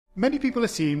Many people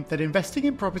assume that investing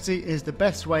in property is the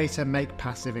best way to make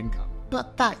passive income.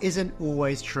 But that isn't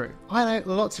always true. I know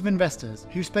lots of investors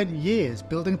who spent years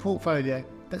building a portfolio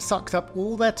that sucked up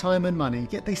all their time and money,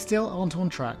 yet they still aren't on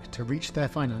track to reach their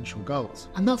financial goals.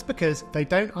 And that's because they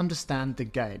don't understand the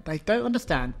game. They don't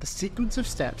understand the sequence of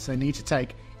steps they need to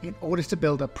take in order to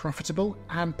build a profitable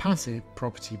and passive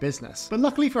property business. But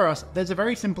luckily for us, there's a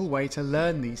very simple way to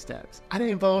learn these steps, and it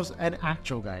involves an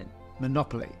actual game,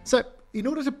 Monopoly. So, in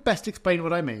order to best explain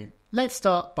what I mean, let's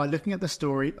start by looking at the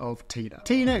story of Tina.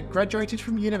 Tina graduated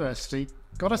from university,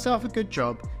 got herself a good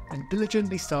job, and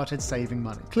diligently started saving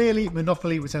money. Clearly,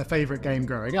 Monopoly was her favourite game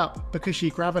growing up because she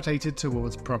gravitated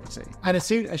towards property. And as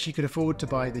soon as she could afford to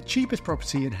buy the cheapest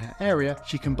property in her area,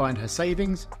 she combined her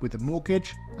savings with a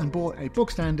mortgage and bought a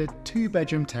book-standard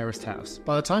 2-bedroom terraced house.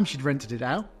 By the time she'd rented it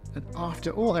out, and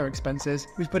after all her expenses,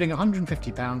 was putting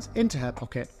 £150 into her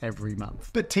pocket every month.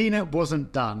 But Tina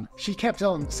wasn't done. She kept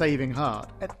on saving hard,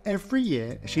 and every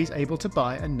year she's able to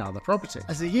buy another property.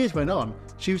 As the years went on,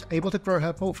 she was able to grow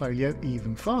her portfolio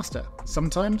even faster,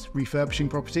 sometimes refurbishing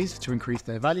properties to increase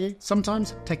their value,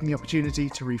 sometimes taking the opportunity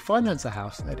to refinance a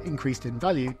house that increased in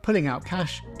value, pulling out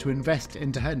cash to invest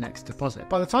into her next deposit.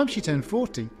 By the time she turned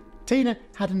 40, Tina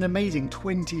had an amazing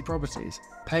 20 properties,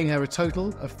 paying her a total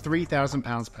of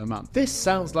 £3,000 per month. This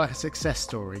sounds like a success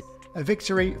story, a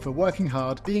victory for working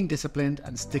hard, being disciplined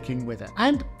and sticking with it.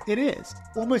 And it is.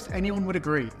 Almost anyone would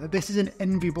agree that this is an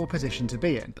enviable position to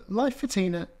be in. But life for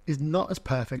Tina is not as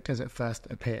perfect as it first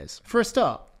appears. For a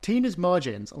start, Tina's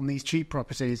margins on these cheap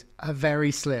properties are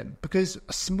very slim because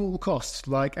a small cost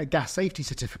like a gas safety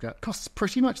certificate costs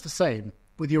pretty much the same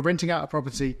whether you're renting out a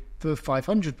property for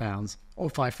 £500 or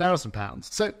 £5,000.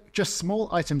 So just small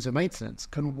items of maintenance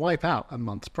can wipe out a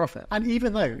month's profit. And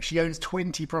even though she owns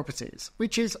 20 properties,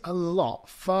 which is a lot,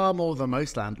 far more than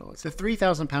most landlords, the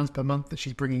 £3,000 per month that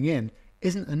she's bringing in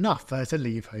isn't enough for her to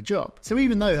leave her job. So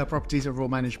even though her properties are all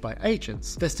managed by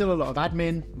agents, there's still a lot of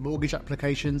admin, mortgage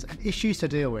applications and issues to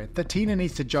deal with that Tina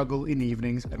needs to juggle in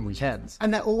evenings and weekends.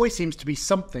 And there always seems to be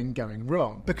something going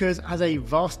wrong, because as a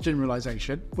vast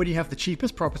generalisation, when you have the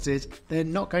cheapest properties, they're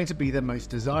not going to be the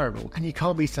most desirable, and you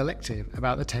can't be selective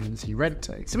about the tenants you rent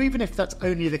to. So even if that's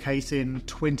only the case in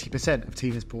 20% of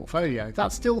Tina's portfolio,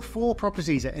 that's still 4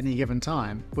 properties at any given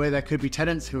time, where there could be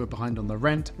tenants who are behind on the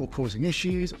rent or causing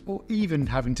issues, or even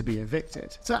having to be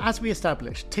evicted. So as we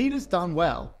established, Tina's done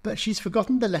well, but she's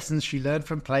forgotten the lessons she learned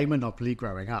from playing Monopoly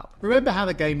growing up. Remember how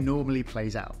the game normally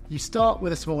plays out. You start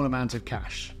with a small amount of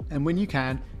cash, and when you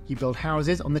can, you build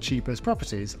houses on the cheapest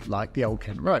properties, like the Old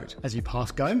Kent Road. As you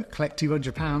pass go, collect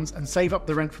 £200 and save up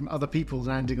the rent from other people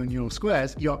landing on your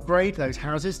squares, you upgrade those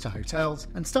houses to hotels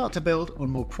and start to build on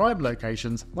more prime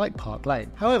locations like Park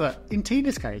Lane. However, in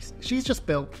Tina's case, she's just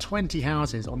built 20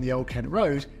 houses on the Old Kent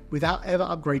Road without ever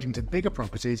upgrading to bigger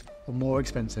properties or more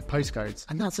expensive postcodes.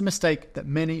 And that's a mistake that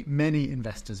many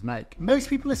investors make. Most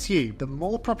people assume the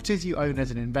more properties you own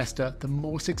as an investor, the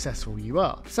more successful you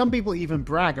are. Some people even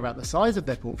brag about the size of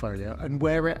their portfolio and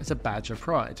wear it as a badge of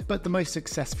pride. But the most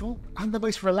successful and the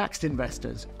most relaxed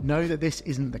investors know that this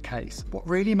isn't the case. What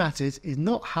really matters is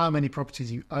not how many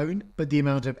properties you own, but the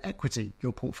amount of equity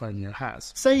your portfolio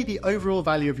has. Say the overall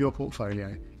value of your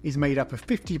portfolio is made up of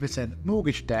 50%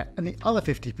 mortgage debt and the other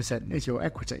 50% is your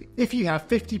equity. If you have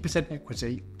 50%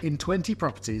 equity in 20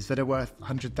 properties that are worth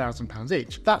 £100,000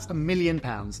 each, that's £1 million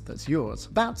that's yours.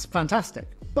 That's fantastic.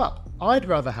 But I'd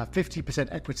rather have 50%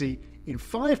 equity in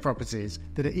 5 properties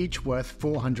that are each worth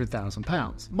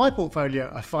 £400,000. My portfolio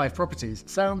of 5 properties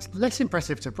sounds less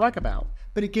impressive to brag about,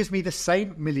 but it gives me the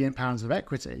same £1 million of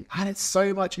equity, and it's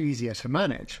so much easier to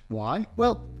manage. Why?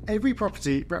 Well, every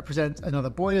property represents another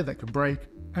boiler that can break,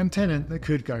 and tenant that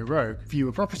could go rogue.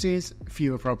 Fewer properties,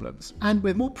 fewer problems. And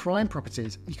with more prime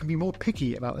properties, you can be more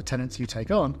picky about the tenants you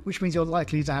take on, which means you're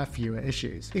likely to have fewer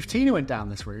issues. If Tina went down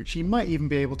this route, she might even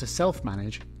be able to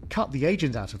self-manage, cut the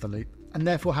agent out of the loop, and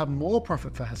therefore have more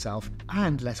profit for herself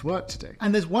and less work to do.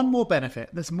 And there's one more benefit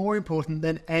that's more important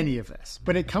than any of this.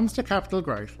 When it comes to capital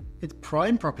growth, it's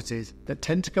prime properties that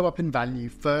tend to go up in value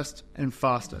first and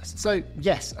fastest. So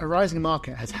yes, a rising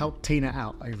market has helped Tina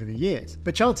out over the years,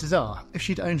 but chances are, if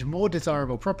she'd owned more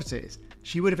desirable properties,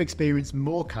 she would have experienced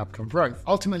more capital growth,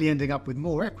 ultimately ending up with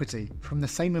more equity from the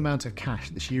same amount of cash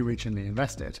that she originally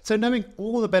invested. So knowing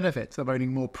all the benefits of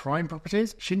owning more prime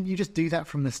properties, shouldn't you just do that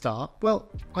from the start?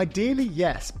 Well, ideally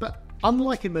yes, but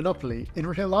Unlike in Monopoly, in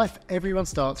real life everyone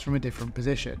starts from a different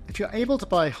position. If you're able to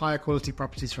buy higher quality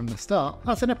properties from the start,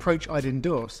 that's an approach I'd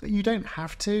endorse, but you don't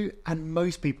have to, and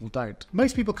most people don't.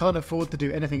 Most people can't afford to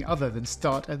do anything other than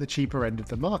start at the cheaper end of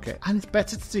the market, and it's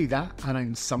better to do that and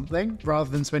own something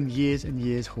rather than spend years and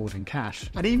years hoarding cash.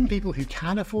 And even people who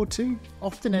can afford to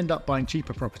often end up buying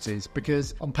cheaper properties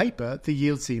because on paper the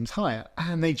yield seems higher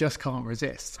and they just can't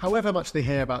resist. However much they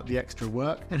hear about the extra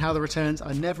work and how the returns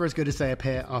are never as good as they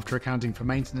appear after accounting for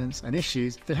maintenance and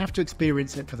issues, they have to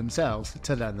experience it for themselves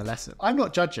to learn the lesson. I'm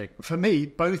not judging. For me,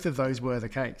 both of those were the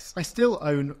case. I still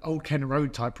own Old Kent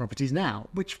Road type properties now,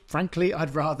 which frankly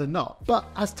I'd rather not. But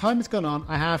as time has gone on,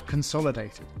 I have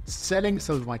consolidated, selling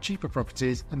some of my cheaper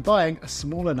properties and buying a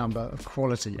smaller number of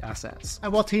quality assets.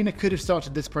 And while Tina could have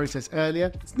started this process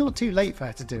earlier, it's not too late for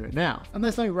her to do it now. And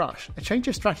there's no rush. A change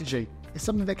of strategy is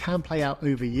something that can play out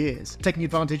over years, taking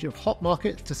advantage of hot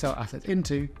markets to sell assets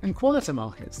into and quieter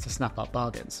markets to snap up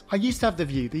bargains. I used to have the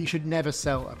view that you should never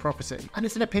sell a property, and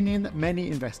it's an opinion that many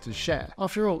investors share.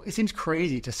 After all, it seems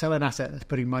crazy to sell an asset that's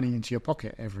putting money into your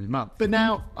pocket every month. But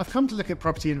now, I've come to look at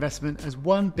property investment as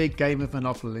one big game of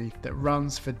Monopoly that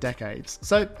runs for decades.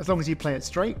 So, as long as you play it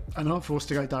straight and aren't forced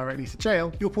to go directly to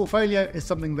jail, your portfolio is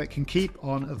something that can keep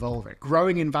on evolving,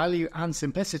 growing in value and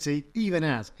simplicity even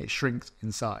as it shrinks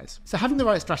in size. So having the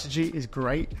right strategy is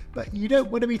great, but you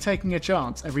don't want to be taking a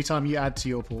chance every time you add to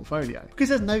your portfolio, because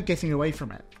there's no getting away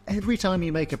from it. Every time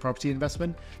you make a property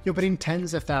investment, you're putting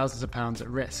tens of thousands of pounds at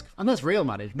risk. And that's real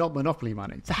money, not Monopoly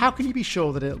money. So how can you be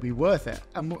sure that it'll be worth it,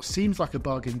 and what seems like a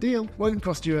bargain deal won't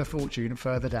cost you a fortune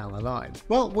further down the line?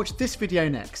 Well, watch this video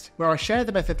next, where I share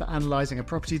the method for analysing a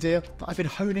property deal that I've been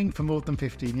honing for more than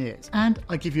 15 years, and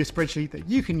I give you a spreadsheet that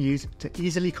you can use to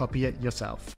easily copy it yourself.